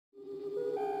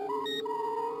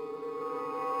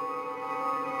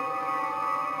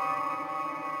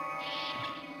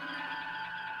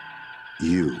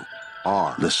You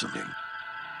are listening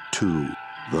to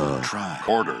the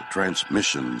Tricorder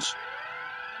Transmissions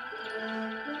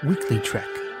WeeklyTrek,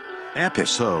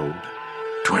 episode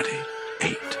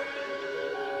 28.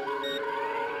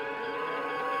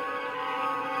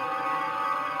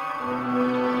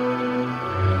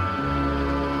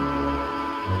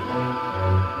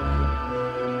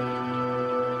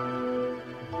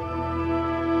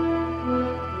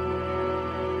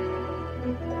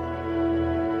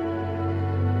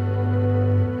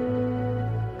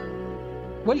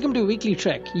 Welcome to Weekly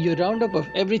Trek, your roundup of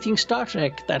everything Star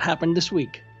Trek that happened this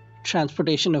week.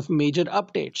 Transportation of major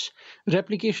updates,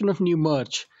 replication of new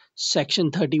merch,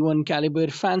 Section 31 caliber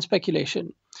fan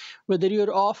speculation. Whether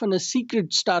you're off on a secret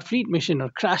Starfleet mission or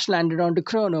crash landed onto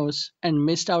Kronos and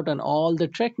missed out on all the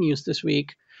Trek news this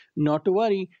week, not to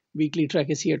worry, Weekly Trek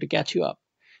is here to catch you up.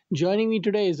 Joining me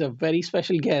today is a very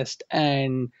special guest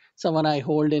and someone I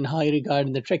hold in high regard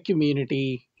in the Trek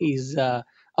community. He's a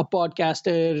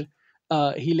podcaster,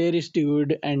 hilarious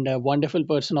dude, and a wonderful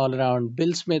person all around.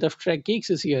 Bill Smith of Trek Geeks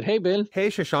is here. Hey, Bill. Hey,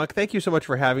 Shashank. Thank you so much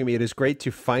for having me. It is great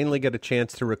to finally get a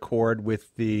chance to record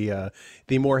with the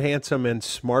more handsome and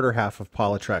smarter half of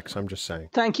Polytrex. I'm just saying.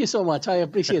 Thank you so much. I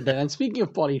appreciate that. And speaking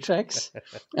of Polytrex,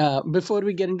 before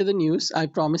we get into the news, I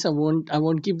promise I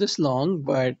won't keep this long,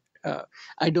 but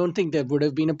I don't think there would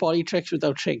have been a Polytrex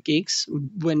without Trek Geeks.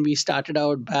 When we started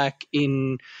out back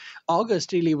in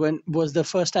August, really, when was the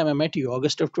first time I met you,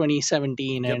 August of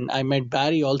 2017, Yep. and I met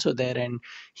Barry also there, and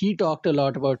he talked a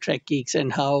lot about Trek Geeks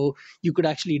and how you could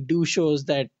actually do shows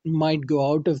that might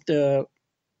go out of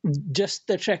just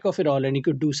the Trek of it all, and you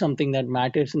could do something that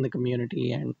matters in the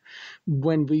community. And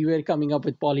when we were coming up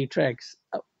with Polytrex,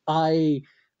 I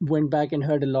went back and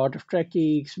heard a lot of Trek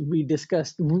Geeks. We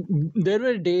discussed, there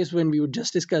were days when we would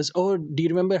just discuss, oh, do you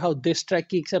remember how this Trek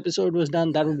Geeks episode was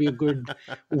done? That would be a good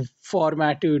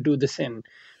format to do this in.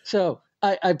 So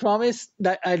I promise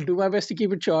that I'll do my best to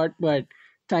keep it short, but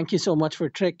thank you so much for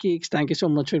Trek Geeks. Thank you so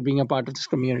much for being a part of this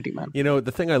community, man. You know,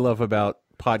 the thing I love about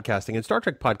podcasting, and Star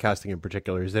Trek podcasting in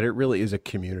particular, is that it really is a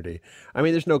community. I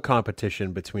mean, there's no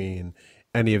competition between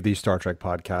any of these Star Trek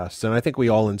podcasts, and I think we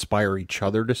all inspire each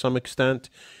other to some extent.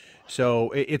 So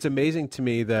it's amazing to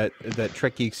me that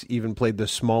Trek Geeks even played the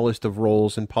smallest of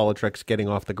roles in Polytrex getting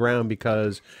off the ground,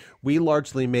 because we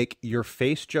largely make your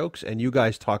face jokes and you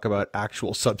guys talk about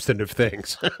actual substantive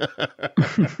things.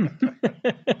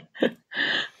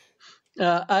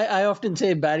 I often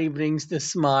say Barry brings the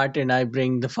smart and I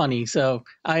bring the funny. So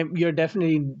you're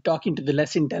definitely talking to the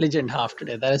less intelligent half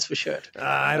today. That is for sure.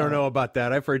 I don't know about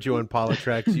that. I've heard you on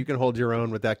Polytrex. You can hold your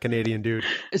own with that Canadian dude.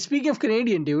 Speaking of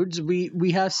Canadian dudes,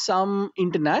 we have some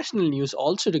international news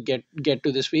also to get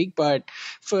to this week. But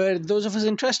for those of us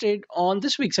interested, on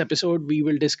this week's episode, we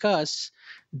will discuss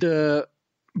the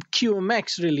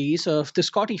QMX release of the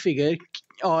Scotty figure,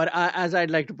 or as I'd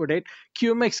like to put it,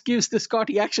 QMX gives the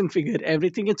Scotty action figure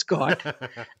everything it's got.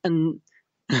 And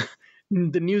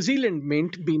the New Zealand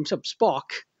Mint beams up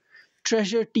Spock.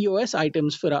 Treasure TOS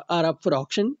items are up for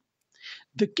auction.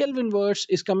 The Kelvinverse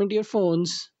is coming to your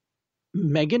phones.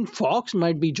 Megan Fox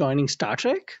might be joining Star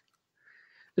Trek.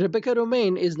 Rebecca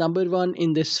Romaine is number one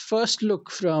in this first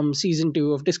look from season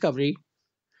 2 of Discovery.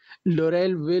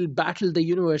 L'Oreal will battle the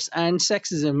universe and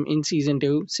sexism in season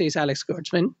 2, says Alex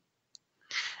Kurtzman.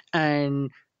 And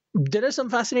there are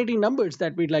some fascinating numbers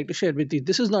that we'd like to share with you.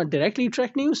 This is not directly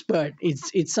Trek news, but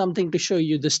it's something to show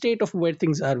you the state of where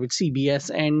things are with CBS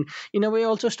and, in a way,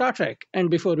 also Star Trek. And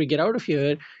before we get out of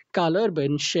here, Carl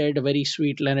Urban shared a very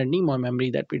sweet Leonard Nimoy memory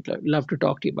that we'd love to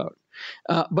talk to you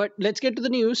about. But let's get to the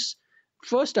news.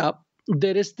 First up,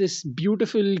 there is this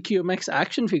beautiful QMX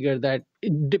action figure that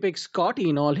depicts Scotty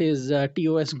in all his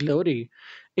TOS glory.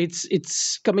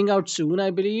 It's coming out soon,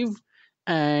 I believe.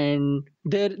 And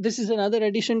this is another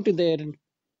addition to their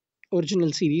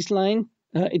original series line.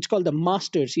 It's called the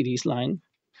Master series line.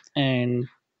 And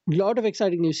a lot of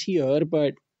exciting news here.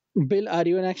 But Bill, are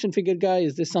you an action figure guy?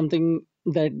 Is this something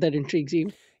that intrigues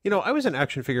you? You know, I was an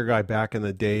action figure guy back in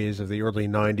the days of the early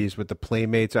 90s with the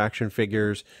Playmates action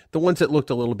figures, the ones that looked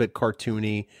a little bit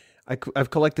cartoony. I've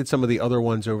collected some of the other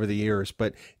ones over the years,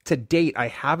 but to date, I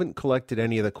haven't collected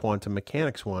any of the quantum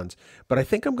mechanics ones. But I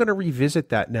think I'm going to revisit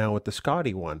that now with the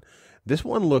Scotty one. This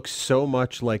one looks so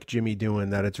much like Jimmy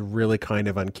Doohan that it's really kind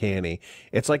of uncanny.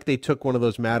 It's like they took one of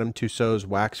those Madame Tussauds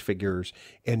wax figures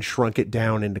and shrunk it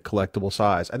down into collectible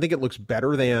size. I think it looks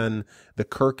better than the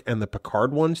Kirk and the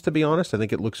Picard ones, to be honest. I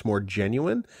think it looks more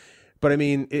genuine. But I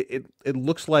mean, it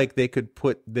looks like they could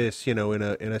put this, you know, in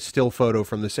a still photo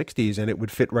from the 60s and it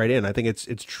would fit right in. I think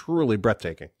it's truly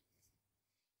breathtaking.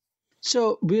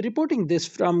 So we're reporting this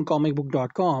from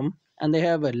comicbook.com. and they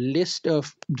have a list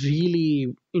of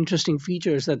really interesting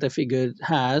features that the figure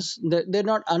has. They're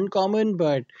not uncommon,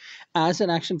 but as an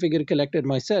action figure collector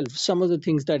myself, some of the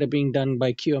things that are being done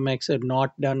by QMX are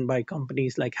not done by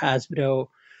companies like Hasbro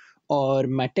or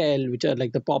Mattel, which are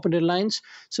like the popular lines.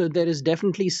 So there is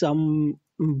definitely some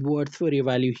worth for your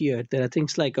value here. There are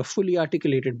things like a fully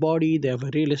articulated body, they have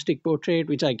a realistic portrait,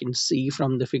 which I can see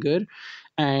from the figure,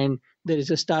 and there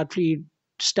is a Starfleet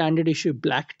standard issue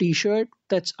black t-shirt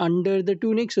that's under the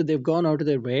tunic, so they've gone out of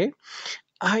their way.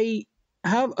 I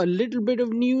have a little bit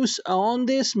of news on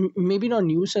this, maybe not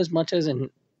news as much as an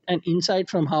insight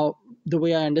from how the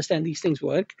way I understand these things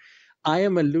work. I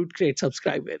am a Loot Crate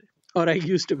subscriber, or I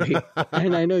used to be,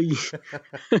 and I know you,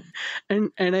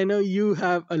 and I know you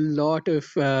have a lot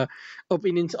of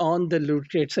opinions on the Loot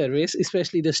Crate service,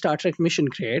 especially the Star Trek Mission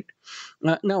Crate.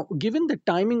 Now, given the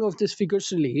timing of this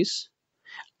figure's release,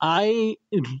 I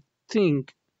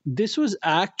think this was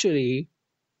actually,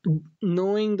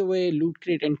 knowing the way Loot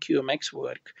Crate and QMX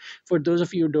work. For those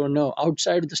of you who don't know,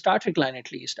 outside of the Star Trek line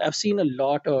at least, I've seen a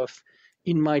lot of,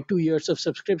 in my 2 years of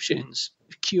subscriptions,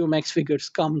 QMX figures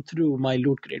come through my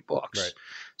Loot Crate box. Right.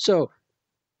 So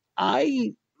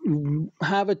I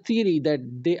have a theory that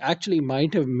they actually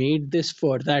might have made this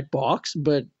for that box,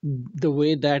 but the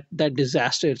way that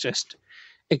disaster just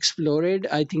exploded,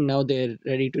 I think now they're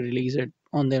ready to release it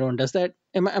on their own. Does that,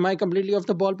 am I completely off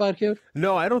the ballpark here?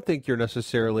 No, I don't think you're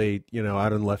necessarily,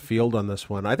 out in left field on this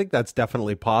one. I think that's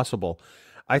definitely possible.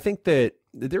 I think that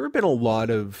there have been a lot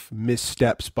of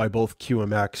missteps by both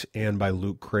QMX and by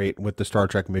Loot Crate with the Star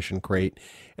Trek Mission Crate.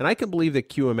 And I can believe that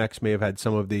QMX may have had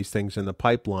some of these things in the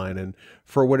pipeline. And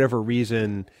for whatever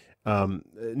reason,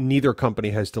 neither company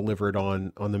has delivered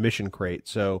on the Mission Crate.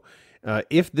 So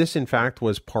if this, in fact,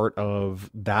 was part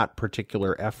of that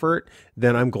particular effort,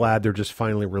 then I'm glad they're just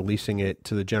finally releasing it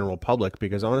to the general public,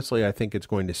 because honestly, I think it's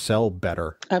going to sell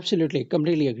better. Absolutely.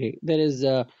 Completely agree. There is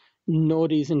no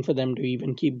reason for them to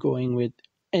even keep going with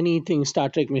anything Star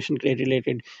Trek Mission Crate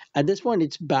related. At this point,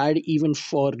 it's bad even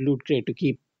for Loot Crate to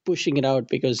keep pushing it out,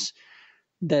 because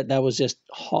that was just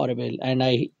horrible, and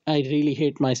I really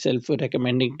hate myself for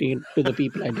recommending it to the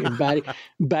people I did.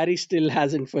 Barry still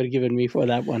hasn't forgiven me for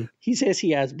that one. He says he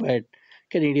has, but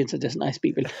Canadians are just nice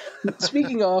people.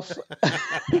 Speaking of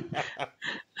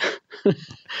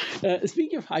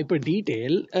speaking of hyper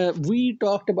detail, we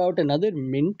talked about another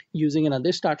mint using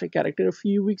another Star Trek character a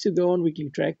few weeks ago on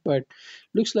Weekly Trek, but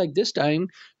looks like this time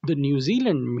the New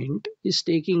Zealand mint is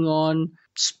taking on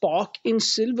Spock in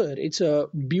silver. It's a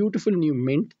beautiful new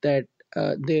mint that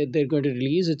they're going to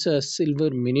release. It's a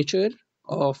silver miniature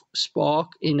of Spock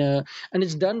and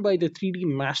it's done by the 3D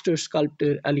master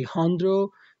sculptor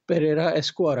Alejandro Pereira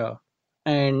Esquara,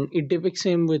 and it depicts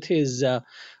him with his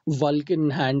Vulcan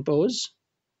hand pose.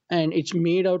 And it's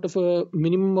made out of a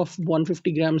minimum of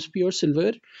 150 grams pure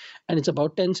silver, and it's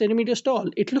about 10 centimeters tall.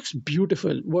 It looks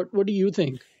beautiful. What do you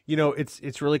think?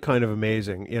 It's really kind of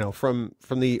amazing. From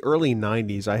the early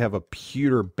 90s, I have a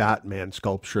pewter Batman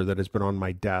sculpture that has been on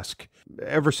my desk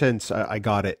ever since I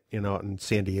got it, in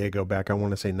San Diego back, I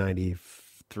want to say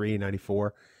 93,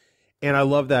 94. And I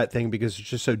love that thing because it's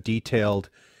just so detailed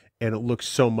and it looks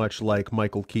so much like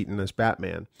Michael Keaton as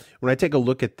Batman. When I take a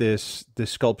look at this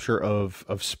sculpture of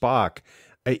Spock,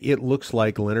 it looks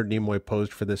like Leonard Nimoy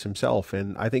posed for this himself.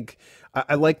 And I think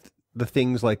I like the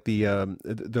things like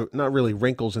the not really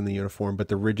wrinkles in the uniform, but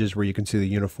the ridges where you can see the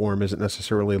uniform isn't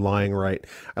necessarily lying right.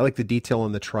 I like the detail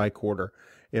on the tricorder.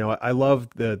 I love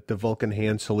the Vulcan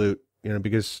hand salute,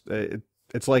 because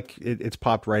it's like it's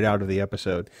popped right out of the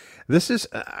episode.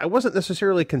 I wasn't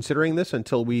necessarily considering this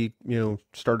until we,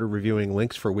 started reviewing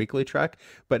links for WeeklyTrek,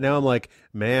 but now I'm like,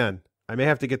 man, I may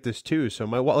have to get this too. So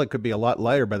my wallet could be a lot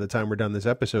lighter by the time we're done this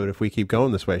episode if we keep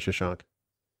going this way, Shashank.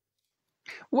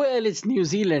 Well, it's New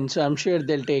Zealand, so I'm sure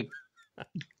they'll take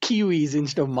Kiwis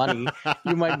instead of money.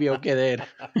 You might be okay there.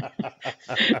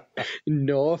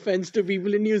 No offense to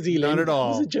people in New Zealand. Not at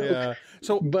all. It's a joke. Yeah.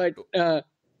 So, but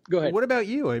go ahead. What about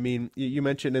you? I mean, you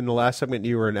mentioned in the last segment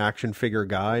you were an action figure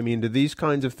guy. I mean, do these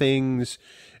kinds of things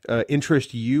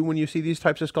interest you when you see these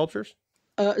types of sculptures?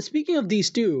 Speaking of these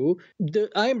two,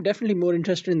 I am definitely more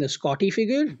interested in the Scotty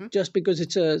figure, just because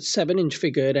it's a 7-inch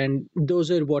figure, and those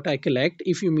are what I collect.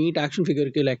 If you meet action figure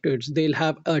collectors, they'll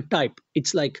have a type.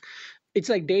 It's like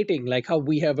dating, like how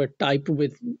we have a type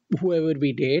with whoever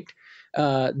we date.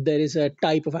 There is a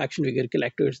type of action figure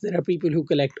collectors. There are people who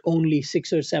collect only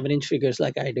 6 or 7-inch figures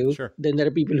like I do. Sure. Then there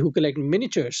are people who collect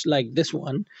miniatures like this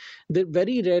one.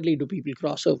 Very rarely do people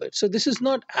cross over. So this is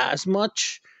not as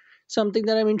much something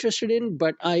that I'm interested in,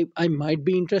 but I might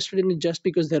be interested in it just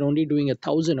because they're only doing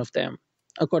 1,000 of them.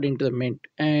 according to the mint,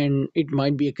 and it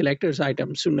might be a collector's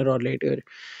item sooner or later.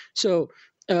 So,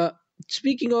 uh,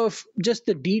 speaking of just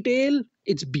the detail,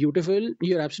 it's beautiful.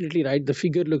 You're absolutely right. The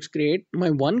figure looks great.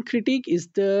 My one critique is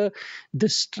the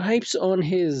stripes on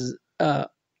his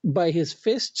by his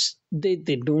fists. They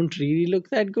don't really look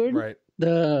that good. Right.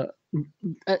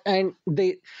 And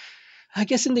they, I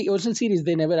guess in the original series,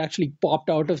 they never actually popped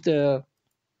out of the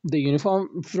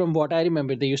uniform. From what I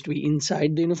remember, they used to be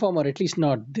inside the uniform, or at least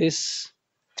not this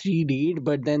 3D,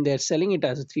 but then they're selling it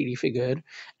as a 3D figure.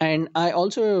 And I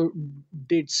also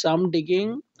did some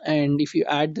digging, and if you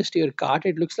add this to your cart,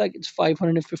 it looks like it's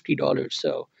 $550.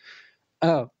 So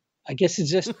uh, I guess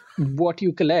it's just what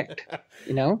you collect,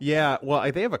 you know? Yeah,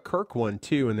 well, they have a Kirk one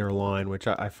too in their line, which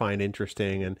I find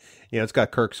interesting, and it's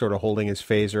got Kirk sort of holding his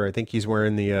phaser. I think he's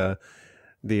wearing the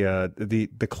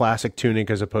classic tunic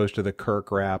as opposed to the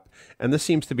Kirk wrap, and this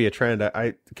seems to be a trend.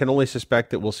 I can only suspect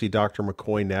that we'll see Dr.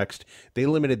 McCoy next. They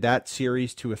limited that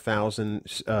series to 1,000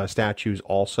 statues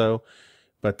also,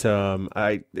 but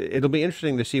it'll be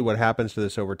interesting to see what happens to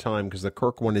this over time, because the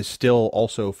Kirk one is still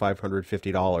also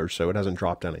 $550, so it hasn't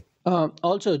dropped any.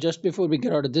 Also, just before we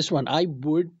get out of this one, I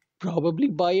would probably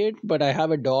buy it, but I have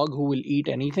a dog who will eat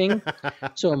anything.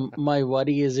 So my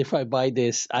worry is if I buy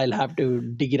this, I'll have to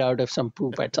dig it out of some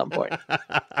poop at some point.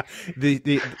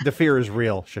 The fear is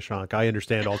real, Shashank. I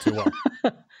understand all too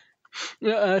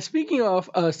well. Speaking of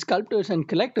sculptors and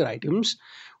collector items,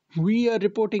 we are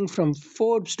reporting from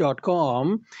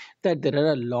Forbes.com that there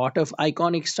are a lot of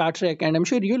iconic Star Trek, and I'm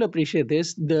sure you'll appreciate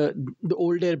this, the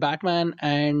older Batman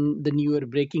and the newer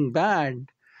Breaking Bad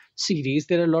series.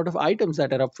 There are a lot of items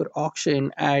that are up for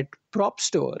auction at Prop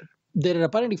Store. There are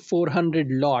apparently 400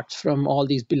 lots from all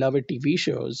these beloved TV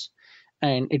shows,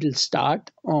 and it'll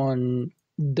start on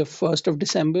the 1st of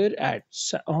December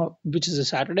which is a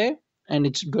Saturday, and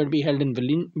it's going to be held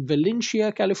in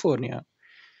Valencia, California.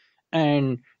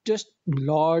 And just a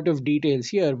lot of details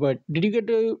here. But did you get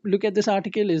to look at this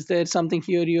article? Is there something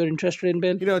here you're interested in,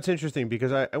 Bill? It's interesting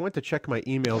because I went to check my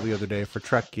email the other day for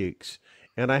Trek Geeks,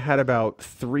 and I had about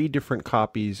 3 different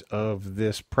copies of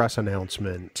this press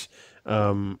announcement,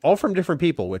 all from different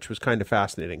people, which was kind of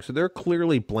fascinating. So they're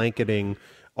clearly blanketing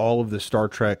all of the Star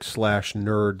Trek /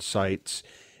 nerd sites.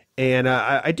 And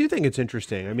I do think it's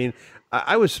interesting. I mean,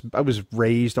 I was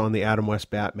raised on the Adam West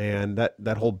Batman.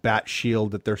 That whole bat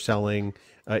shield that they're selling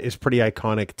is pretty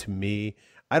iconic to me.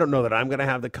 I don't know that I'm going to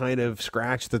have the kind of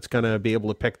scratch that's going to be able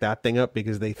to pick that thing up,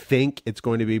 because they think it's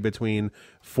going to be between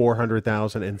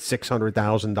 $400,000 and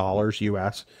 $600,000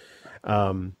 US.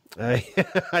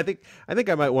 I think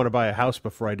I might want to buy a house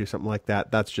before I do something like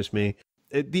that. That's just me.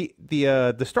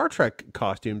 The Star Trek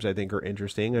costumes, I think, are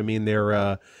interesting. I mean,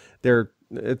 they're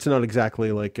it's not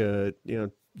exactly like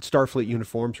Starfleet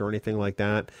uniforms or anything like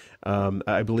that.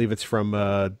 I believe it's from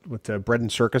Bread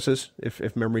and Circuses,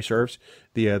 if memory serves.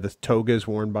 The togas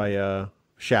worn by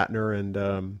Shatner,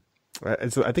 and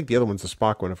I think the other one's the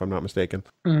Spock one, if I'm not mistaken.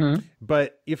 Mm-hmm.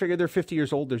 But you figure they're 50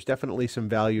 years old. There's definitely some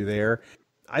value there.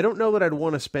 I don't know that I'd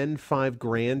want to spend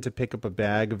 $5,000 to pick up a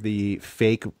bag of the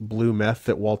fake blue meth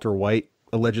that Walter White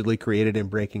allegedly created in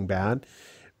Breaking Bad.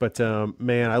 But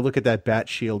man, I look at that bat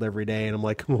shield every day and I'm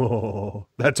like, whoa,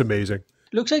 that's amazing.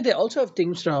 Looks like they also have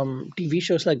things from TV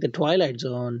shows like The Twilight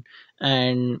Zone.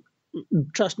 And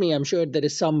trust me, I'm sure there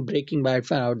is some Breaking Bad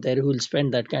fan out there who will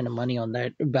spend that kind of money on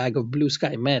that bag of blue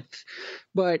sky meth.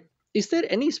 But is there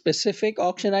any specific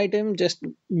auction item, just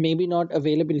maybe not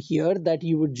available here, that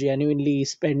you would genuinely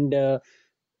spend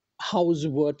house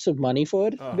worths of money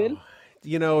for, Bill?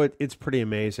 It's pretty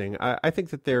amazing. I think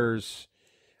that there's...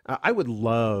 I would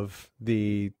love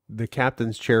the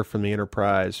captain's chair from the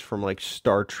Enterprise from like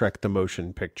Star Trek the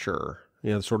Motion Picture,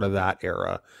 sort of that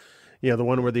era. The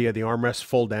one where the armrests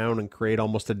fold down and create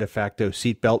almost a de facto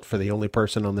seatbelt for the only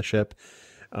person on the ship.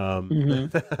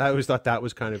 I always thought that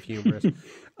was kind of humorous.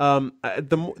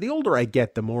 The older I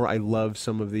get, the more I love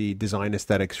some of the design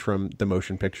aesthetics from the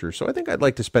motion picture. So I think I'd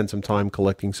like to spend some time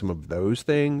collecting some of those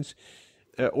things,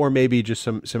 or maybe just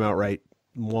some outright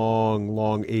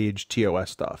long aged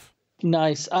TOS stuff.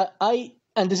 Nice. I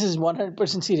and this is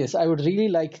 100% serious. I would really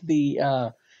like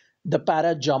the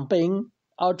para jumping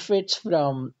outfits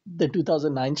from the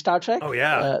 2009 Star Trek. Oh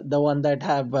yeah, the one that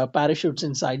have parachutes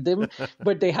inside them,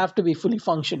 but they have to be fully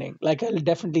functioning. Like I'll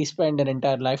definitely spend an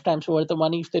entire lifetime's worth of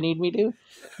money if they need me to,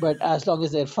 but as long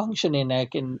as they're functioning, I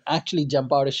can actually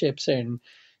jump out of ships and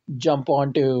jump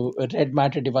onto red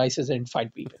matter devices and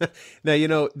fight people.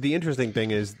 Now, the interesting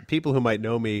thing is people who might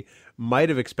know me might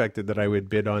have expected that I would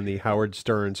bid on the Howard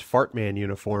Stern's Fartman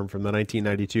uniform from the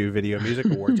 1992 Video Music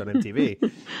Awards on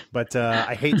MTV. But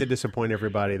I hate to disappoint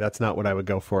everybody. That's not what I would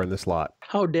go for in this lot.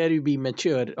 How dare you be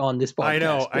mature on this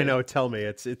podcast? I know. Tell me.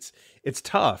 It's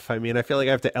tough. I mean, I feel like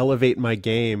I have to elevate my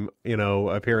game,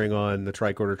 appearing on the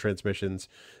tricorder transmissions.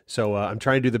 So I'm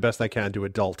trying to do the best I can to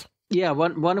adult. Yeah,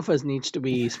 one of us needs to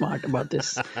be smart about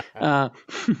this. By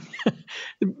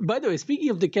the way, speaking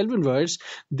of the Kelvinverse,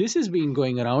 this has been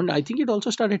going around. I think it also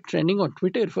started trending on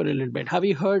Twitter for a little bit. Have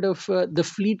you heard of the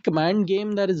Fleet Command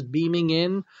game that is beaming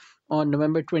in on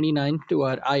November 29th to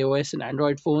our iOS and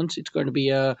Android phones? It's going to be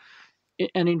an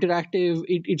interactive,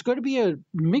 it's going to be a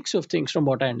mix of things from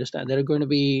what I understand. There are going to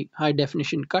be high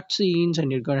definition cutscenes,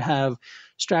 and you're going to have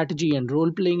strategy and role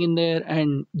playing in there.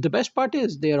 And the best part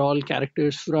is they're all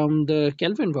characters from the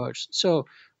Kelvinverse. So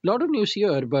a lot of news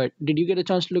here, but did you get a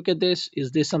chance to look at this?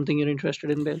 Is this something you're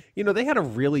interested in, Bill? They had a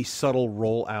really subtle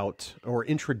rollout or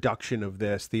introduction of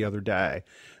this the other day.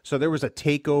 So there was a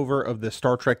takeover of the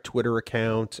Star Trek Twitter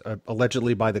account,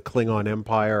 allegedly by the Klingon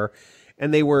Empire.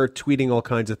 And they were tweeting all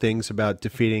kinds of things about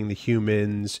defeating the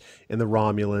humans and the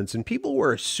Romulans. And people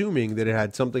were assuming that it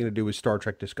had something to do with Star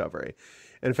Trek Discovery.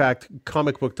 In fact,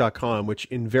 comicbook.com, which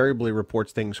invariably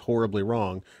reports things horribly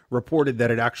wrong, reported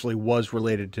that it actually was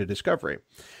related to Discovery.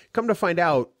 Come to find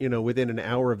out, within an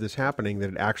hour of this happening, that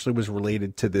it actually was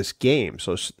related to this game.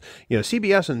 So,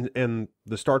 CBS and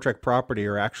the Star Trek property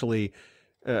are actually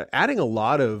adding a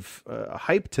lot of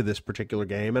hype to this particular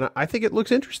game, and I think it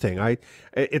looks interesting.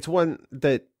 It's one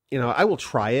that I will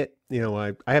try it.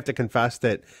 I have to confess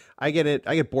that I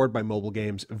get bored by mobile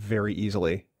games very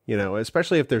easily.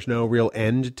 Especially if there's no real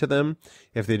end to them.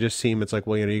 If they just seem, it's like,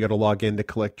 well, you got to log in to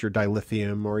collect your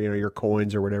dilithium or your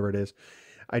coins or whatever it is.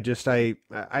 I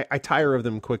tire of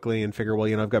them quickly and figure,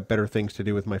 well, I've got better things to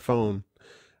do with my phone,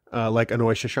 like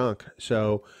annoy Shashank.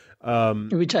 So,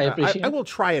 which I appreciate. I will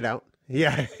try it out.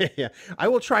 Yeah, yeah. I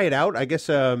will try it out. I guess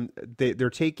they're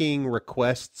taking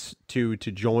requests to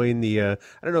join the, I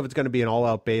don't know if it's going to be an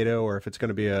all-out beta or if it's going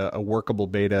to be a workable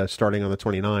beta starting on the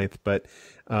 29th, but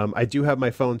I do have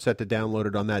my phone set to download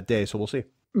it on that day, so we'll see.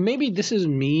 Maybe this is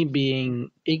me being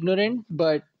ignorant,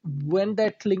 but when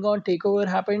that Klingon takeover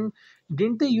happened,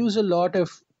 didn't they use a lot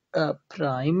of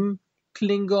Prime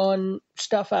Klingon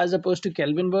stuff as opposed to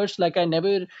Kelvinverse? Like, I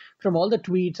never, from all the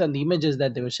tweets and the images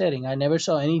that they were sharing, I never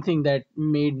saw anything that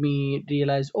made me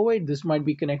realize, oh wait, this might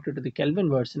be connected to the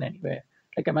Kelvinverse in any way.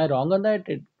 Like, am I wrong on that?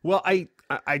 Well, I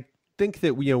think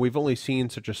that we've only seen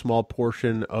such a small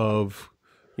portion of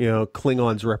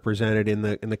Klingons represented in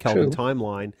the Kelvin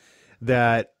timeline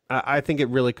that I think it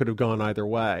really could have gone either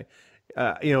way.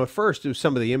 At first, it was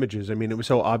some of the images. I mean, it was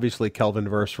so obviously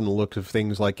Kelvinverse from the looks of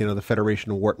things like, the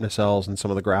Federation of Warp nacelles and some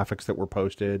of the graphics that were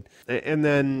posted. And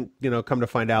then, come to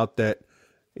find out that,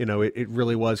 it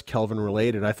really was Kelvin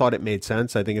related. I thought it made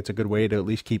sense. I think it's a good way to at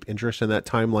least keep interest in that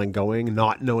timeline going,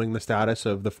 not knowing the status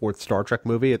of the fourth Star Trek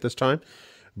movie at this time.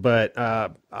 But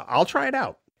I'll try it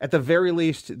out. At the very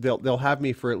least, they'll have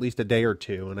me for at least a day or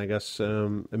two. And I guess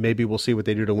maybe we'll see what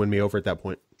they do to win me over at that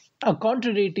point.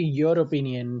 Contrary to your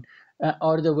opinion,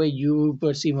 or the way you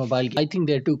perceive mobile games, I think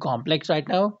they're too complex right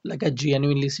now. Like, I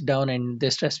genuinely sit down and they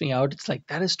stress me out. It's like,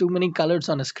 that is too many colors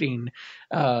on a screen.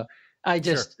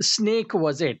 Snake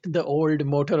was it, the old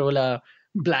Motorola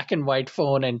black and white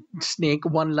phone, and Snake,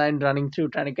 one line running through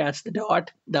trying to catch the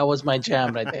dot. That was my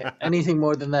jam right there. Anything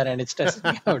more than that, and it stresses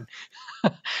me out.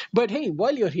 But hey,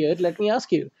 while you're here, let me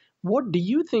ask you, what do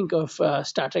you think of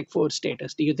Star Trek 4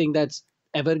 status? Do you think that's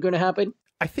ever going to happen?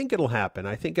 I think it'll happen.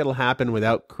 I think it'll happen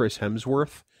without Chris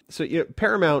Hemsworth. So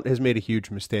Paramount has made a huge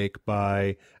mistake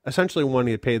by essentially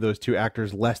wanting to pay those two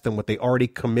actors less than what they already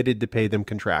committed to pay them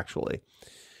contractually.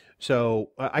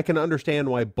 So I can understand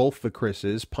why both the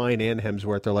Chris's, Pine and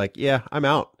Hemsworth, are like, yeah, I'm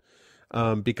out.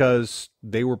 Because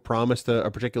they were promised a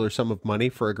particular sum of money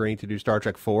for agreeing to do Star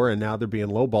Trek 4, and now they're being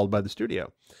lowballed by the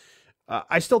studio.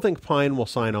 I still think Pine will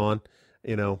sign on.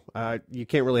 You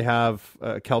can't really have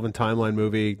a Kelvin timeline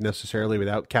movie necessarily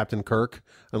without Captain Kirk,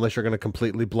 unless you're going to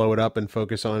completely blow it up and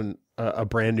focus on a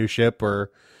brand new ship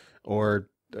or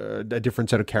a different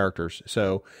set of characters.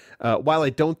 So while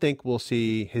I don't think we'll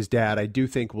see his dad, I do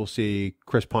think we'll see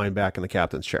Chris Pine back in the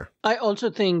captain's chair. I also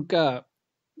think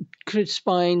Chris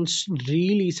Pine's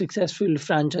really successful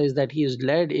franchise that he has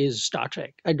led is Star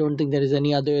Trek. I don't think there is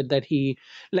any other that he,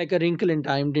 like A Wrinkle in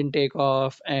Time, didn't take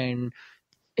off, and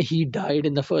he died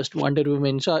in the first Wonder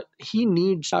Woman. So he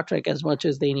needs Star Trek as much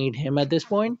as they need him at this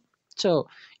point. So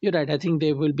you're right. I think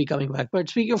they will be coming back. But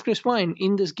speaking of Chris Pine,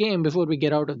 in this game, before we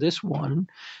get out of this one,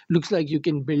 looks like you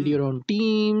can build your own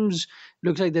teams.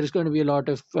 Looks like there's going to be a lot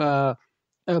of uh,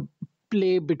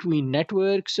 play between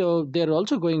networks. So they're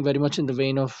also going very much in the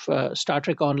vein of Star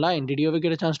Trek Online. Did you ever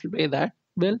get a chance to play that,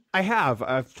 Bill? I have.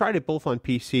 I've tried it both on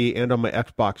PC and on my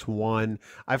Xbox One.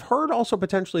 I've heard also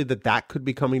potentially that that could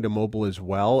be coming to mobile as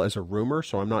well as a rumor,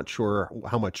 so I'm not sure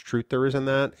how much truth there is in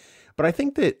that. But I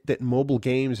think that mobile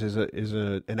games is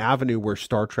an avenue where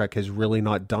Star Trek has really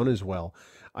not done as well.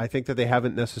 I think that they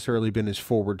haven't necessarily been as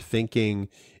forward thinking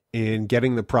in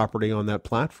getting the property on that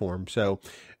platform. So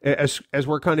as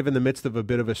we're kind of in the midst of a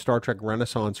bit of a Star Trek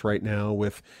renaissance right now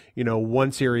with,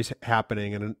 one series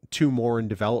happening and two more in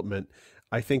development,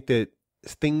 I think that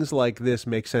things like this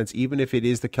make sense, even if it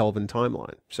is the Kelvin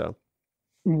timeline. So,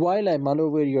 While I mull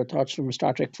over your thoughts from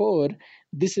Star Trek 4,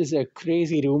 this is a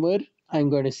crazy rumor. I'm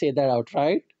going to say that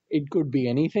outright. It could be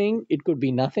anything, it could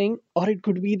be nothing, or it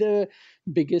could be the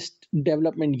biggest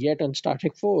development yet on Star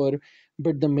Trek 4.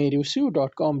 But the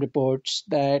Merusu.com reports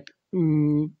that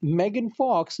Megan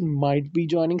Fox might be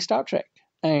joining Star Trek.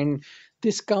 And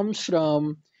this comes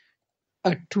from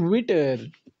a Twitter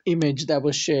image that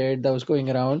was shared that was going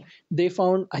around. They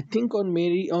found, I think, on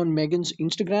Megan's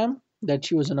Instagram that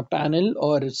she was on a panel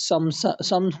or some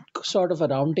sort of a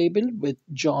round table with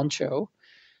John Cho,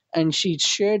 and she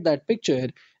shared that picture,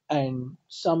 and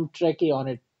some Trekkie on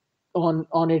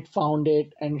it found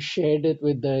it and shared it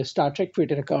with the Star Trek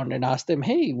Twitter account and asked them,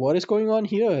 "Hey, what is going on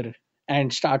here?"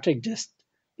 And Star Trek just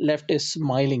left a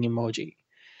smiling emoji.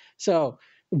 So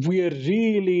we're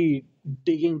really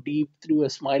digging deep through a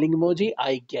smiling emoji.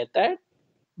 I get that.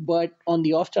 But on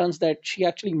the off chance that she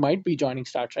actually might be joining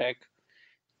Star Trek,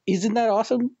 isn't that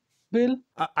awesome, Bill?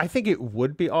 I think it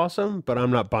would be awesome, but I'm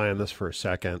not buying this for a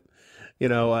second.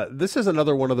 This is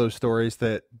another one of those stories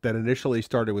that initially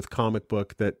started with comic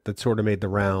book that sort of made the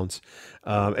rounds.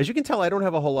 As you can tell, I don't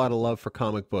have a whole lot of love for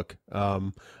comic book.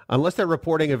 Unless they're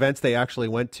reporting events they actually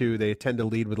went to, they tend to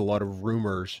lead with a lot of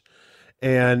rumors.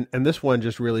 And this one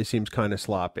just really seems kind of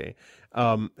sloppy.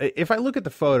 If I look at the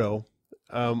photo,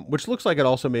 which looks like it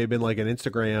also may have been like an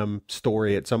Instagram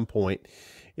story at some point,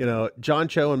 John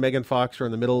Cho and Megan Fox are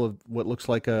in the middle of what looks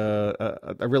like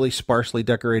a really sparsely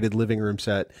decorated living room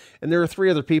set. And there are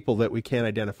three other people that we can't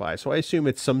identify. So I assume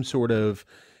it's some sort of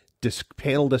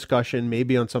panel discussion,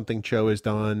 maybe on something Cho has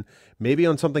done, maybe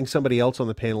on something somebody else on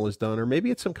the panel has done, or maybe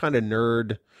it's some kind of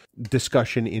nerd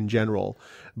discussion in general.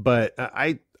 But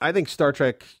I think Star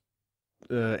Trek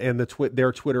and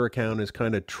their Twitter account is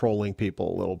kind of trolling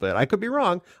people a little bit. I could be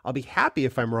wrong. I'll be happy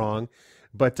if I'm wrong.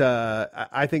 But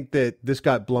I think that this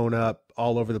got blown up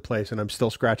all over the place, and I'm still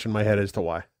scratching my head as to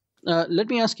why. Let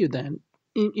me ask you then,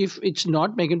 if it's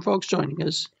not Megan Fox joining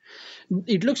us,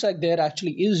 it looks like there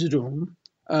actually is room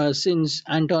since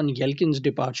Anton Yelkin's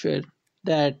departure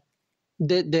that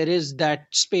there is that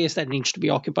space that needs to be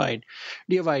occupied.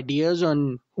 Do you have ideas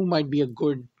on who might be a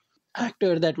good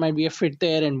actor that might be a fit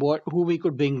there, and who we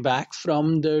could bring back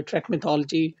from the Trek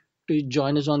mythology to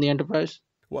join us on the Enterprise?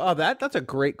 Well, that's a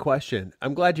great question.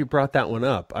 I'm glad you brought that one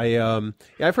up.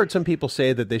 I've heard some people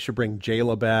say that they should bring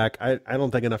Jayla back. I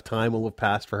don't think enough time will have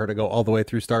passed for her to go all the way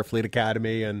through Starfleet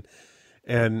Academy and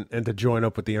to join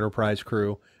up with the Enterprise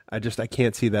crew. I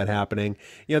can't see that happening.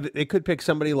 They could pick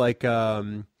somebody like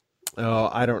I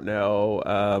don't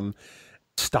know,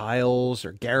 Styles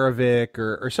or Garavik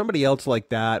or somebody else like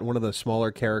that. One of the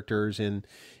smaller characters in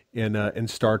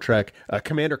Star Trek,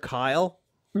 Commander Kyle.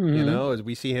 Mm-hmm. As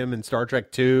we see him in Star Trek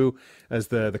 2 as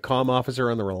the comm officer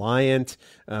on the Reliant.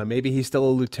 Maybe he's still a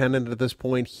lieutenant at this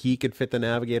point. He could fit the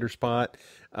navigator spot.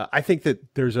 I think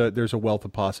that there's a wealth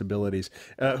of possibilities.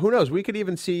 Who knows? We could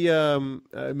even see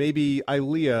maybe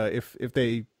Ilea if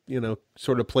they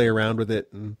sort of play around with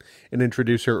it and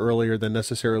introduce her earlier than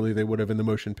necessarily they would have in the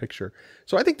motion picture.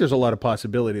 So I think there's a lot of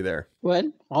possibility there.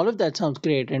 Well, all of that sounds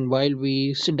great. And while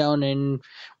we sit down and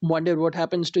wonder what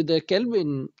happens to the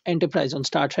Kelvin Enterprise on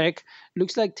Star Trek,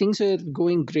 looks like things are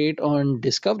going great on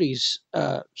Discovery's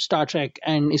Star Trek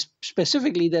and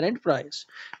specifically their Enterprise.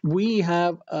 We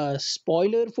have a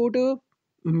spoiler photo,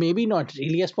 maybe not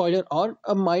really a spoiler or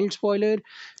a mild spoiler,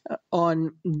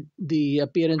 on the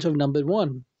appearance of number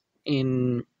one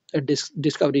in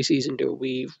Discovery Season 2.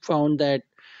 We found that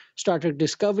Star Trek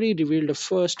Discovery revealed a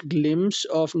first glimpse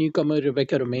of newcomer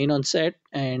Rebecca Romaine on set,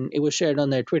 and it was shared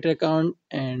on their Twitter account.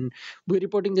 And we're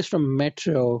reporting this from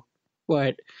Metro,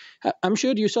 but I'm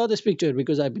sure you saw this picture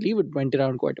because I believe it went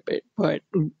around quite a bit. But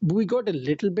we got a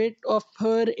little bit of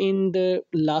her in the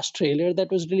last trailer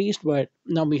that was released, but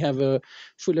now we have a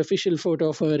full official photo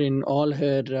of her in all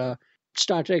her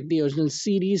Star Trek the original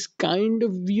series kind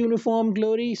of uniform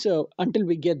glory. So until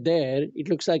we get there, it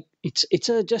looks like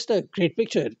just a great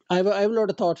picture. I have a lot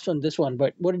of thoughts on this one,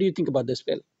 but what do you think about this,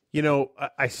 Bill?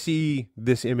 I see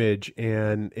this image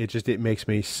and it makes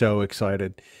me so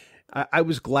excited. I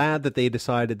was glad that they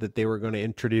decided that they were going to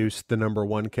introduce the number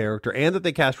one character and that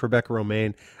they cast Rebecca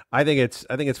Romijn. I think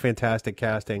it's fantastic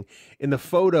casting. In the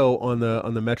photo on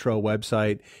the Metro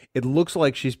website, it looks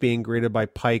like she's being greeted by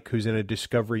Pike, who's in a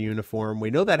Discovery uniform.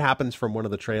 We know that happens from one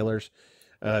of the trailers.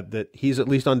 That he's at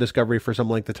least on Discovery for some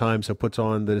length of time, so puts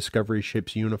on the Discovery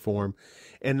ship's uniform,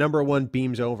 and number one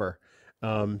beams over.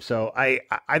 So I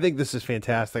think this is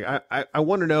fantastic. I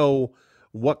want to know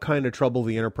what kind of trouble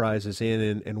the Enterprise is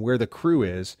in and where the crew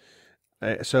is.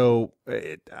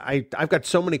 I've got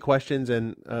so many questions,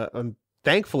 and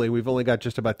thankfully we've only got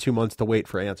just about 2 months to wait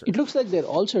for answers. It looks like they're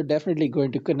also definitely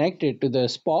going to connect it to the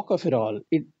Spock of it all.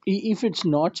 If it's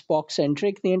not Spock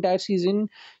centric the entire season,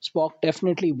 Spock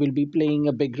definitely will be playing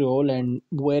a big role, and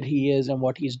where he is and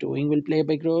what he's doing will play a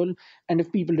big role. And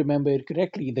if people remember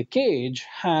correctly, the Cage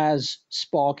has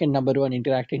Spock and number one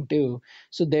interacting too.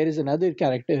 So there is another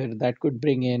character that could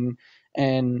bring in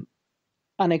an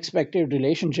unexpected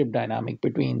relationship dynamic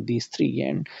between these three.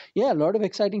 And yeah, a lot of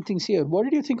exciting things here. What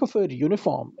did you think of her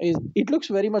uniform? It looks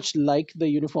very much like the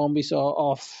uniform we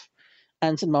saw of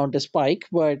Anson Mount as Pike,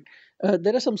 but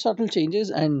there are some subtle changes,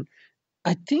 and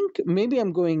I think maybe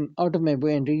I'm going out of my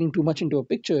way and reading too much into a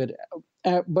picture,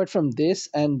 but from this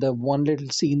and the one little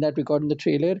scene that we got in the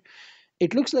trailer,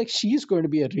 it looks like she's going to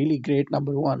be a really great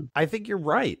number one. I think you're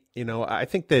right. I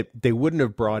think that they wouldn't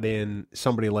have brought in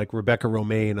somebody like Rebecca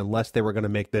Romijn unless they were going to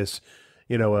make this,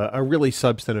 a really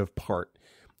substantive part.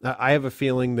 I have a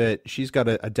feeling that she's got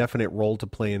a definite role to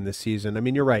play in this season. I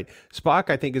mean, you're right. Spock,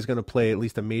 I think, is going to play at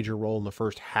least a major role in the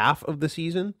first half of the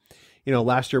season.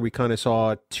 Last year we kind of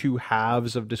saw two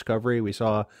halves of Discovery. We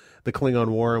saw the Klingon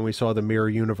War and we saw the Mirror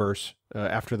Universe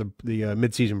after the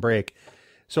mid-season break.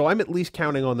 So I'm at least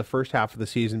counting on the first half of the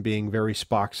season being very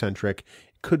Spock-centric.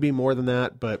 Could be more than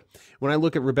that, but when I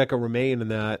look at Rebecca Romijn in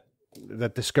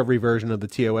that Discovery version of the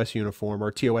TOS uniform, or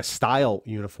TOS style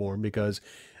uniform, because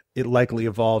it likely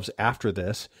evolves after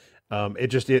this,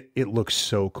 it looks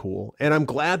so cool. And I'm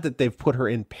glad that they've put her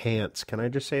in pants. Can I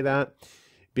just say that?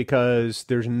 Because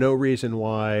there's no reason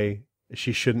why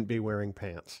she shouldn't be wearing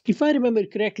pants. If I remember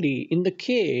correctly, in the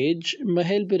Cage,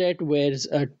 Mahel Biret wears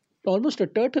almost a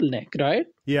turtleneck, right?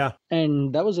 Yeah.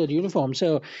 And that was her uniform.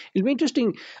 So it'll be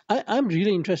interesting. I'm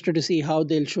really interested to see how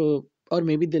they'll show, or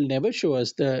maybe they'll never show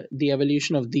us the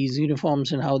evolution of these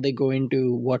uniforms and how they go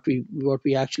into what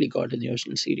we actually got in the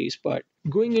original series. But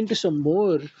going into some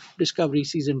more Discovery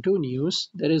Season 2 news,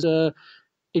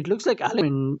 it looks like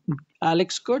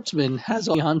Alex Kurtzman has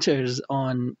all the answers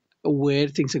on where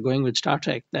things are going with Star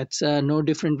Trek. That's no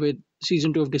different with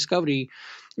Season 2 of Discovery.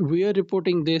 We are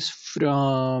reporting this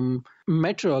from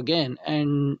Metro again,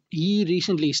 and he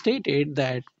recently stated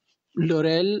that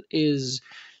L'Oreal is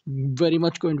very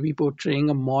much going to be portraying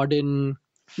a modern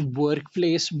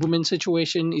workplace woman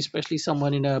situation, especially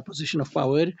someone in a position of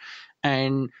power.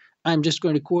 And I'm just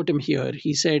going to quote him here.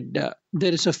 He said,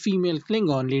 there is a female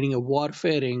Klingon leading a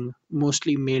warfaring,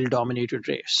 mostly male-dominated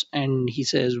race. And he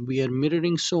says, we are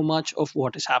mirroring so much of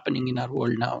what is happening in our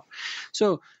world now.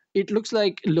 So it looks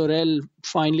like L'Oreal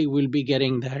finally will be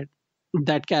getting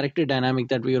that character dynamic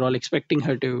that we were all expecting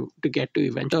her to get to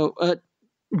eventually. So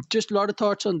just a lot of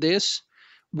thoughts on this.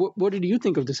 What did you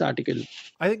think of this article?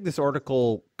 I think this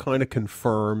article kind of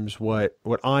confirms what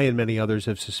I and many others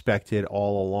have suspected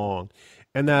all along,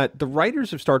 and that the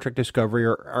writers of Star Trek Discovery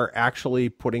are actually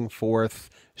putting forth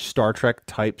Star Trek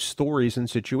type stories and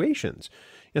situations.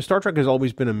 Star Trek has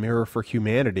always been a mirror for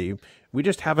humanity. We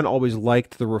just haven't always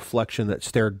liked the reflection that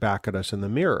stared back at us in the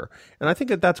mirror. And I think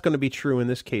that that's going to be true in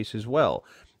this case as well.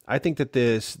 I think that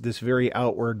this very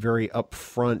outward, very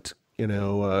upfront,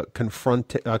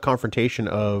 confrontation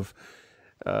of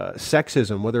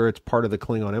sexism, whether it's part of the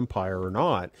Klingon Empire or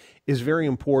not, is very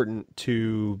important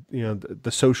to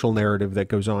the social narrative that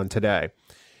goes on today.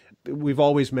 We've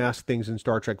always masked things in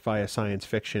Star Trek via science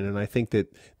fiction, and I think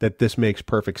that this makes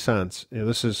perfect sense.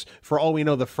 This is, for all we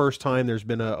know, the first time there's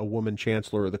been a woman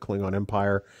chancellor of the Klingon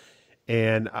Empire,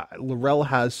 and L'Oreal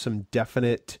has some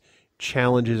definite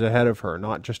challenges ahead of her,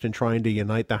 not just in trying to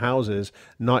unite the houses,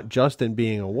 not just in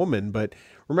being a woman, but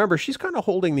remember, she's kind of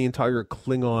holding the entire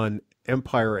Klingon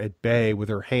Empire at bay with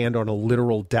her hand on a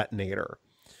literal detonator.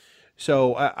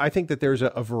 So I think that there's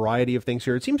a variety of things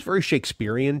here. It seems very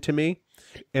Shakespearean to me,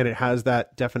 and it has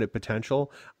that definite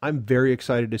potential. I'm very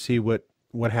excited to see what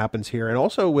what happens here, and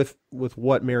also with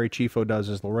what Mary Chieffo does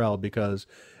as Laurel, because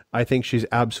I think she's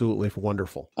absolutely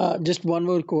wonderful. Just one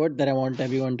more quote that I want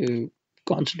everyone to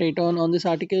concentrate on this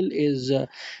article is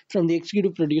from the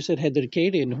executive producer Heather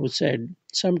Caden, who said,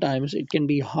 "Sometimes it can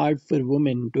be hard for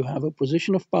women to have a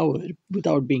position of power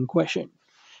without being questioned."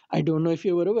 I don't know if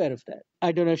you were aware of that.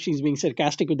 I don't know if she's being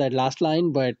sarcastic with that last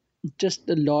line, but just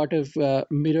a lot of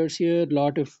mirrors here, a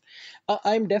lot of.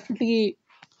 I'm definitely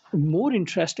more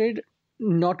interested,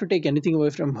 not to take anything away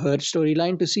from her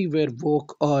storyline, to see where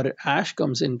Vogue or Ash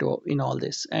comes into in all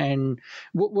this. And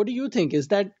what do you think? Is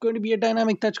that going to be a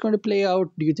dynamic that's going to play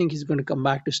out? Do you think he's going to come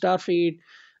back to Starfleet?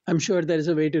 I'm sure there is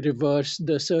a way to reverse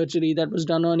the surgery that was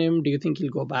done on him. Do you think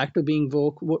he'll go back to being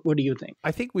Vogue? What do you think?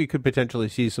 I think we could potentially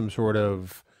see some sort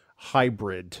of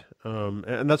hybrid,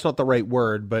 and that's not the right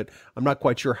word, but I'm not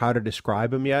quite sure how to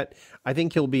describe him yet. I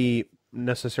think he'll be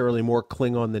necessarily more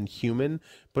Klingon than human,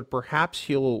 but perhaps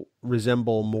he'll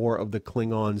resemble more of the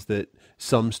Klingons that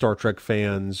some Star Trek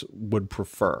fans would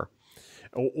prefer.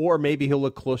 Or maybe he'll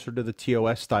look closer to the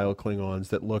TOS style Klingons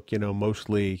that look,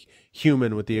 mostly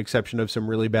human, with the exception of some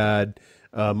really bad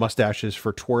mustaches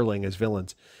for twirling as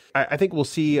villains. I think we'll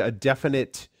see a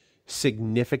definite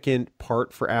significant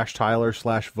part for Ash Tyler /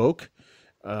 Voq.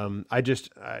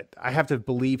 I have to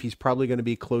believe he's probably going to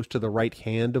be close to the right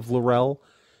hand of Laurel,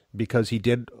 because he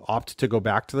did opt to go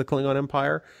back to the Klingon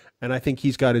Empire. And I think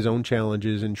he's got his own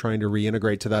challenges in trying to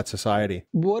reintegrate to that society.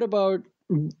 What about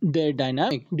their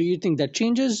dynamic? Do you think that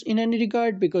changes in any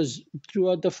regard? Because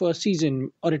throughout the first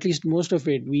season, or at least most of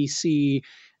it, we see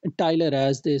Tyler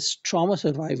as this trauma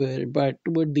survivor, but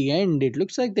toward the end, it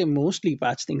looks like they mostly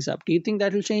patch things up. Do you think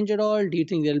that will change at all? Do you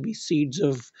think there'll be seeds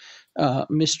of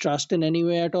mistrust in any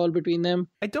way at all between them?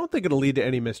 I don't think it'll lead to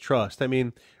any mistrust. I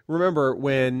mean, remember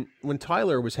when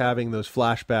Tyler was having those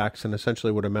flashbacks and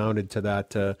essentially what amounted to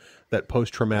that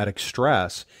post-traumatic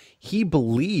stress, he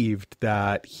believed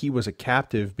that he was a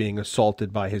captive being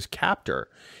assaulted by his captor.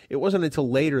 It wasn't until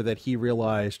later that he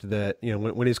realized that,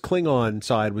 when his Klingon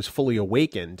side was fully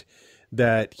awakened,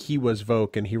 that he was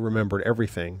Voq and he remembered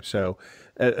everything. So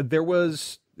there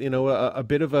was, a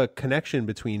bit of a connection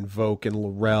between Voq and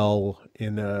Laurel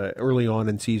in early on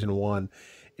in season 1.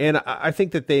 And I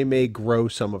think that they may grow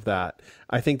some of that.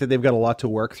 I think that they've got a lot to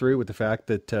work through with the fact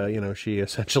that, she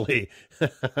essentially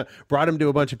brought him to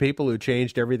a bunch of people who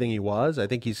changed everything he was. I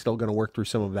think he's still going to work through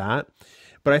some of that.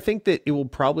 But I think that it will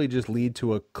probably just lead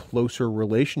to a closer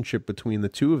relationship between the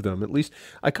two of them. At least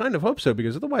I kind of hope so,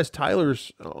 because otherwise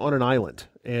Tyler's on an island.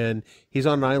 And he's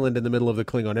on an island in the middle of the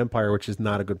Klingon Empire, which is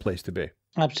not a good place to be.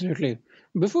 Absolutely.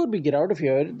 Before we get out of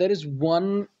here, there is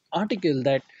one article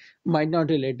that might not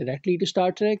relate directly to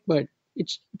Star Trek, but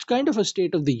it's kind of a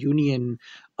State of the Union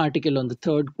article on the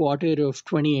third quarter of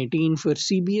 2018 for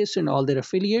CBS and all their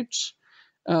affiliates.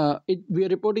 We are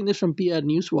reporting this from PR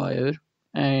Newswire,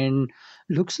 and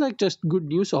looks like just good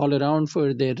news all around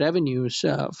for their revenues.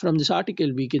 From this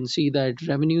article, we can see that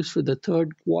revenues for the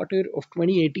third quarter of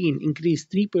 2018 increased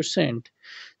 3%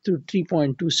 to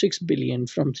 $3.26 billion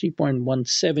from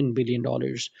 $3.17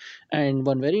 billion. And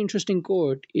one very interesting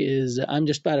quote is, I'm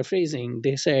just paraphrasing,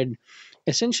 they said,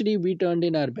 "Essentially, we turned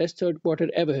in our best third quarter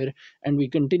ever, and we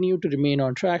continue to remain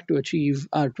on track to achieve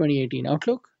our 2018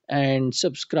 outlook. And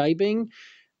subscribing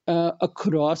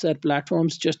across our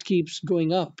platforms just keeps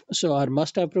going up. So our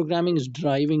must-have programming is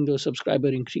driving those subscriber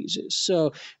increases."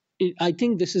 So I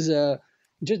think these are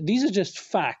just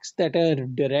facts that are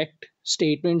direct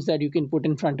statements that you can put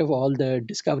in front of all the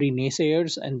Discovery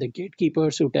naysayers and the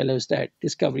gatekeepers who tell us that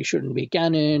Discovery shouldn't be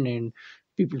canon and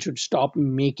people should stop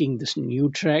making this new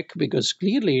Trek, because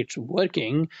clearly it's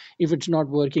working. If it's not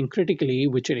working critically,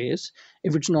 which it is,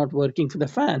 if it's not working for the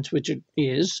fans, which it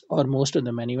is, or most of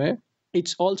them anyway,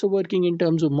 it's also working in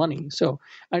terms of money. So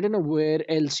I don't know where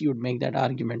else you'd make that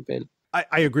argument, Bill.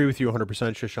 I agree with you 100%,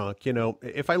 Shashank.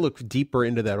 If I look deeper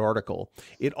into that article,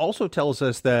 it also tells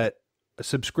us that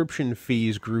subscription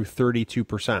fees grew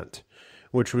 32%,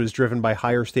 which was driven by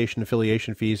higher station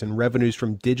affiliation fees and revenues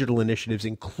from digital initiatives,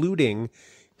 including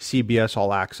CBS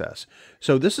All Access.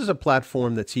 So this is a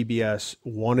platform that CBS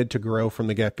wanted to grow from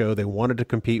the get-go. They wanted to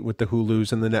compete with the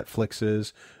Hulus and the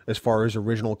Netflixes as far as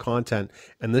original content,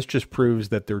 and this just proves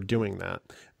that they're doing that.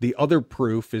 The other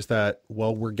proof is that,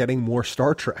 well, we're getting more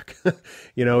Star Trek.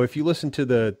 If you listen to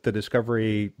the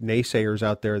Discovery naysayers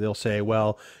out there, they'll say,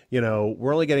 well,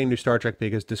 we're only getting new Star Trek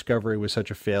because Discovery was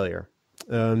such a failure.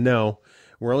 No,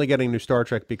 we're only getting new Star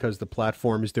Trek because the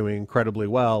platform is doing incredibly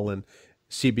well, and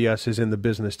CBS is in the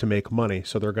business to make money,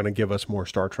 so they're going to give us more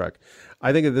Star Trek.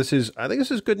 I think this is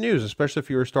good news, especially if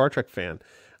you're a Star Trek fan.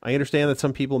 I understand that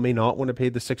some people may not want to pay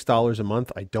the $6 a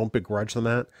month. I don't begrudge them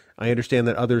that. I understand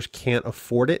that others can't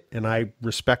afford it, and I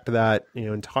respect that,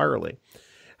 entirely.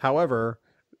 However,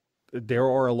 there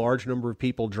are a large number of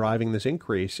people driving this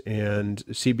increase, and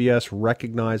CBS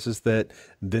recognizes that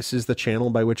this is the channel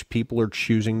by which people are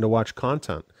choosing to watch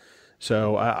content.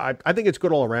 So I think it's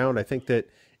good all around. I think that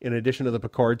in addition to the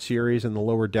Picard series and the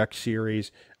Lower Deck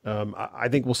series, I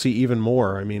think we'll see even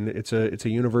more. I mean, it's a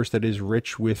universe that is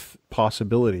rich with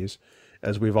possibilities,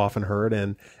 as we've often heard,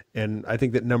 and I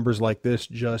think that numbers like this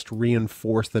just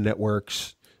reinforce the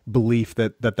network's belief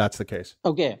that that's the case.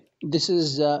 Okay, this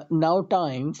is now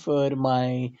time for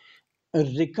my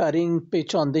recurring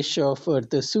pitch on this show for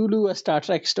the Sulu, a Star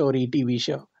Trek Story TV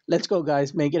show. Let's go,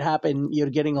 guys. Make it happen. You're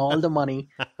getting all the money.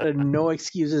 There are no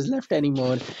excuses left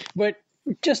anymore. But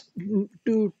just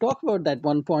to talk about that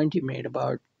one point you made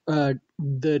about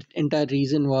the entire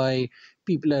reason why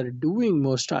people are doing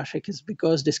more Star Trek is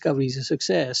because Discovery is a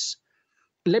success.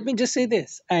 Let me just say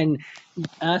this, and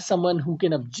as someone who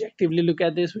can objectively look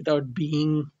at this without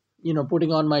being,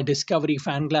 putting on my Discovery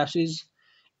fan glasses,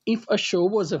 if a show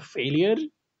was a failure,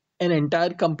 an entire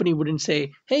company wouldn't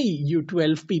say, hey, you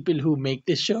 12 people who make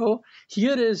this show,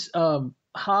 here is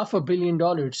 $500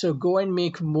 million. So go and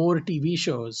make more TV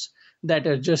shows that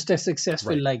are just as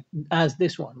successful as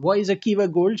this one. Why is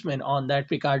Akiva Goldsman on that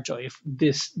Picard show if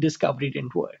this Discovery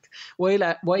didn't work?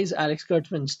 Why is Alex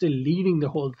Kurtzman still leading the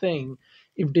whole thing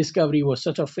if Discovery was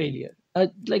such a failure?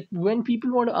 When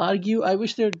people want to argue, I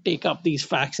wish they'd take up these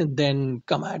facts and then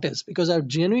come at us, because I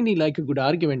genuinely like a good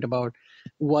argument about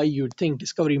why you'd think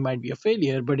Discovery might be a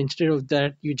failure, but instead of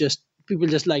that, people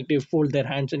just like to fold their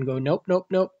hands and go, nope,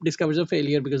 Discovery's a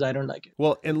failure because I don't like it.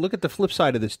 Well, and look at the flip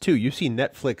side of this too. You see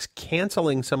Netflix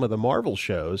canceling some of the Marvel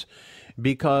shows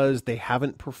because they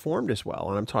haven't performed as well.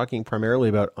 And I'm talking primarily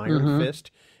about Iron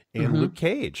Fist and Luke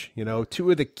Cage,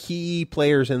 two of the key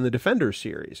players in the Defenders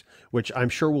series, which I'm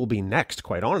sure will be next,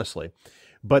 quite honestly.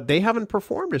 But they haven't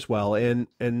performed as well, and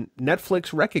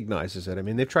Netflix recognizes it. I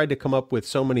mean, they've tried to come up with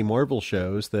so many Marvel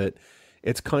shows that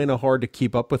it's kind of hard to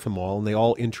keep up with them all, and they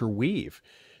all interweave.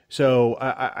 So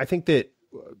I think that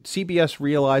CBS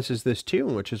realizes this too,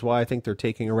 which is why I think they're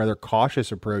taking a rather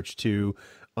cautious approach to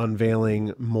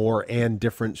unveiling more and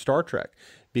different Star Trek,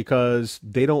 because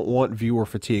they don't want viewer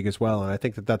fatigue as well. And I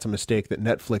think that that's a mistake that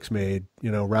Netflix made,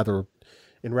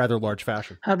 in rather large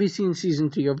fashion. Have you seen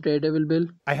season 3 of Daredevil, Bill?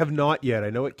 I have not yet.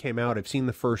 I know it came out. I've seen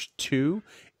the first 2,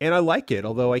 and I like it,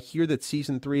 although I hear that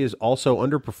season 3 is also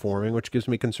underperforming, which gives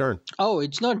me concern. Oh,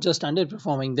 it's not just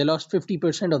underperforming. They lost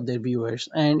 50% of their viewers,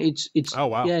 and it's oh,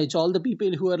 wow. Yeah, it's all the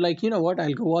people who are like, you know what,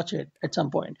 I'll go watch it at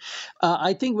some point.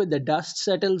 I think when the dust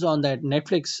settles on that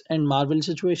Netflix and Marvel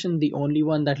situation, the only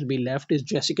one that will be left is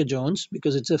Jessica Jones,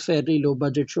 because it's a fairly low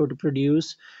budget show to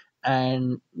produce,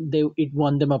 and it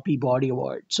won them a Peabody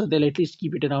Award. So they'll at least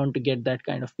keep it around to get that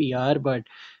kind of PR. But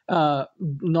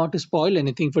not to spoil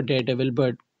anything for Daredevil,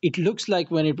 but it looks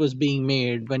like when it was being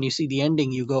made, when you see the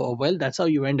ending, you go, oh, well, that's how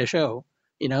you end a show.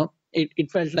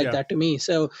 It felt like that to me.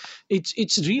 So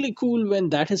it's really cool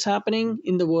when that is happening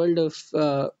in the world of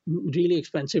really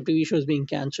expensive TV shows being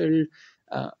canceled,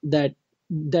 that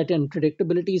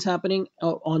unpredictability is happening.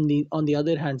 On the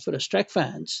other hand, for us Trek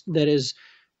fans, there is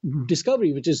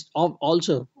Discovery, which is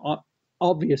also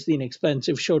obviously an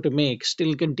expensive show to make,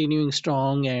 still continuing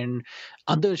strong, and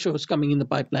other shows coming in the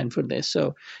pipeline for this.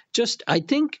 So I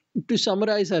think to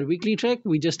summarize our weekly trek,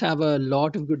 we just have a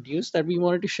lot of good news that we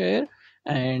wanted to share.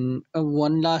 And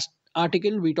one last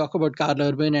article, we talk about Karl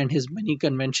Urban and his many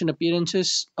convention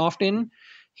appearances often.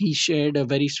 He shared a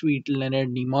very sweet Leonard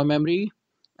Nimoy memory.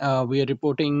 We are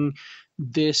reporting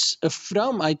this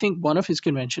from, I think, one of his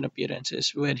convention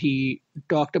appearances, where he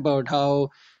talked about how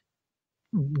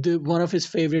one of his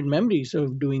favorite memories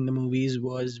of doing the movies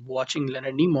was watching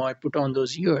Leonard Nimoy put on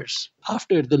those ears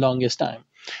after the longest time.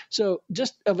 So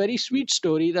just a very sweet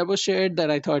story that was shared that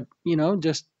I thought,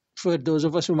 just for those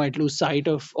of us who might lose sight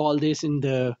of all this in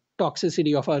the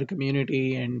toxicity of our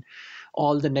community and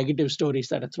all the negative stories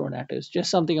that are thrown at us,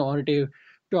 just something I wanted to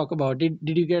talk about. Did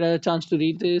you get a chance to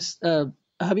read this?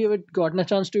 Have you ever gotten a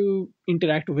chance to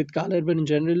interact with Karl Urban in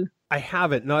general? I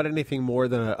haven't, not anything more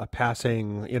than a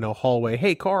passing, hallway,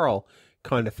 hey, Carl,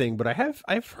 kind of thing. But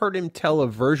I've heard him tell a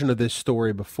version of this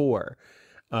story before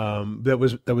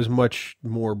that was much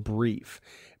more brief.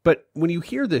 But when you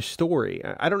hear this story,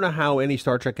 I don't know how any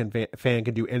Star Trek fan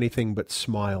can do anything but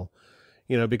smile,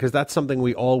 because that's something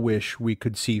we all wish we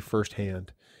could see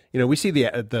firsthand. We see the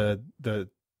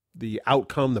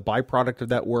outcome, the byproduct of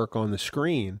that work on the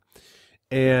screen.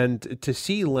 And to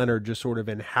see Leonard just sort of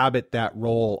inhabit that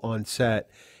role on set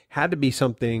had to be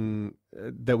something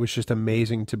that was just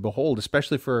amazing to behold,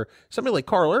 especially for somebody like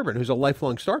Carl Urban, who's a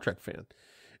lifelong Star Trek fan.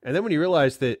 And then when you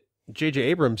realize that J.J.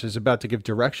 Abrams is about to give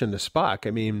direction to Spock,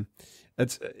 I mean,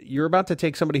 you're about to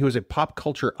take somebody who is a pop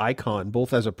culture icon,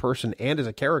 both as a person and as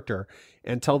a character,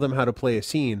 and tell them how to play a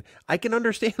scene. I can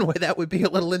understand why that would be a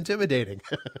little intimidating.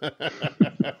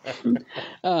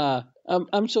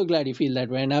 I'm so glad you feel that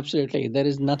way. And absolutely, there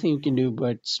is nothing you can do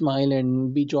but smile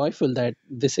and be joyful that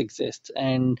this exists.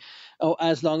 And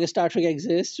as long as Star Trek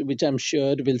exists, which I'm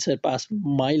sure will surpass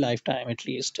my lifetime at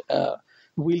least,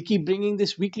 we'll keep bringing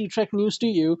this weekly Trek news to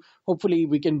you. Hopefully,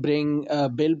 we can bring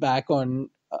Bill back on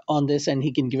this, and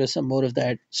he can give us some more of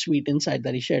that sweet insight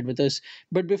that he shared with us.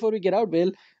 But before we get out,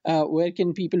 Bill, where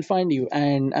can people find you?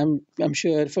 And I'm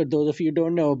sure for those of you who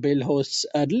don't know, Bill hosts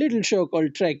a little show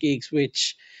called Trek Geeks,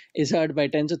 which is heard by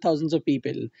tens of thousands of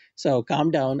people. So calm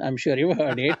down. I'm sure you've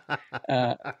heard it.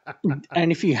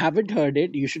 And if you haven't heard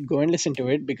it, you should go and listen to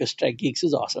it because Trek Geeks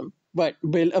is awesome. But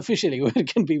Bill, officially, where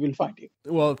can people find you?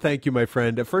 Well, thank you, my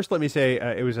friend. First, let me say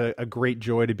it was a great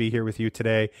joy to be here with you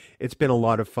today. It's been a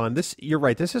lot of fun. You're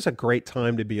right. This is a great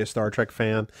time to be a Star Trek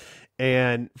fan.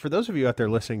 And for those of you out there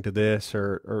listening to this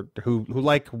or who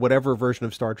like whatever version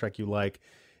of Star Trek you like,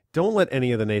 don't let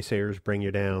any of the naysayers bring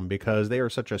you down, because they are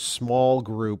such a small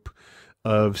group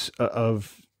of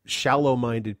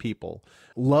shallow-minded people.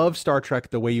 Love Star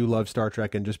Trek the way you love Star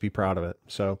Trek and just be proud of it.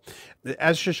 So,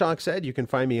 as Shashank said, you can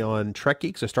find me on Trek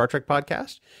Geeks, a Star Trek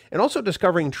podcast, and also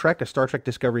Discovering Trek, a Star Trek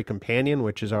Discovery Companion,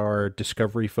 which is our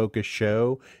Discovery-focused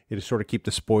show. It is sort of keep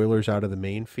the spoilers out of the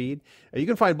main feed. You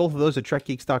can find both of those at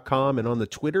TrekGeeks.com, and on the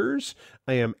Twitters,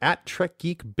 I am at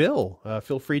TrekGeekBill.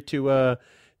 Feel free to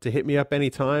hit me up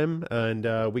anytime,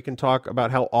 and we can talk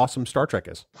about how awesome Star Trek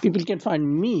is. People can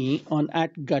find me on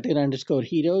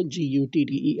 @Gutter_Hero,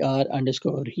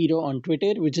 GUTTER_Hero on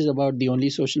Twitter, which is about the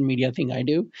only social media thing I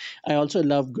do. I also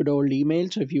love good old email,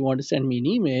 so if you want to send me an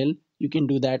email, you can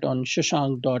do that on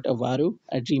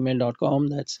shashank.avaru@gmail.com.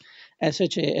 That's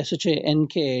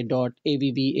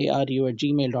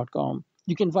shashank.avvaru@gmail.com.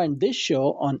 You can find this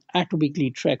show on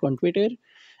 @WeeklyTrek on Twitter,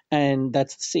 and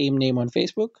that's the same name on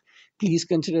Facebook. Please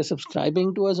consider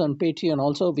subscribing to us on Patreon.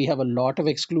 Also, we have a lot of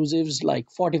exclusives,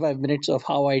 like 45 minutes of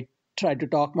how I tried to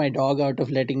talk my dog out of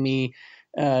letting me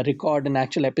record an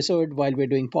actual episode while we're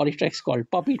doing Polytreks called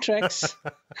Puppy Treks.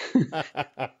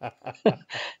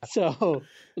 So,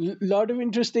 a lot of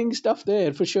interesting stuff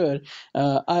there for sure.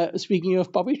 Speaking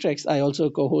of Puppy Treks, I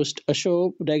also co-host a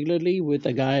show regularly with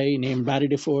a guy named Barry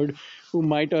DeFord, who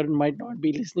might or might not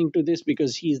be listening to this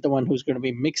because he's the one who's going to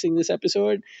be mixing this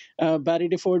episode. Barry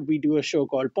DeFord, we do a show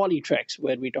called Polytreks,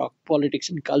 where we talk politics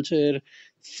and culture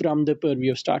from the purview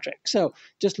of Star Trek. So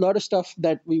just a lot of stuff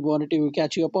that we wanted to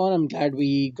catch you up on. I'm glad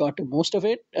we got to most of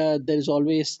it. There's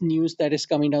always news that is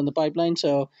coming down the pipeline.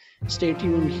 So stay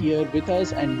tuned here with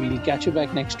us, and we'll catch you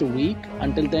back next week.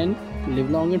 Until then,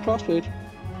 live long and prosper.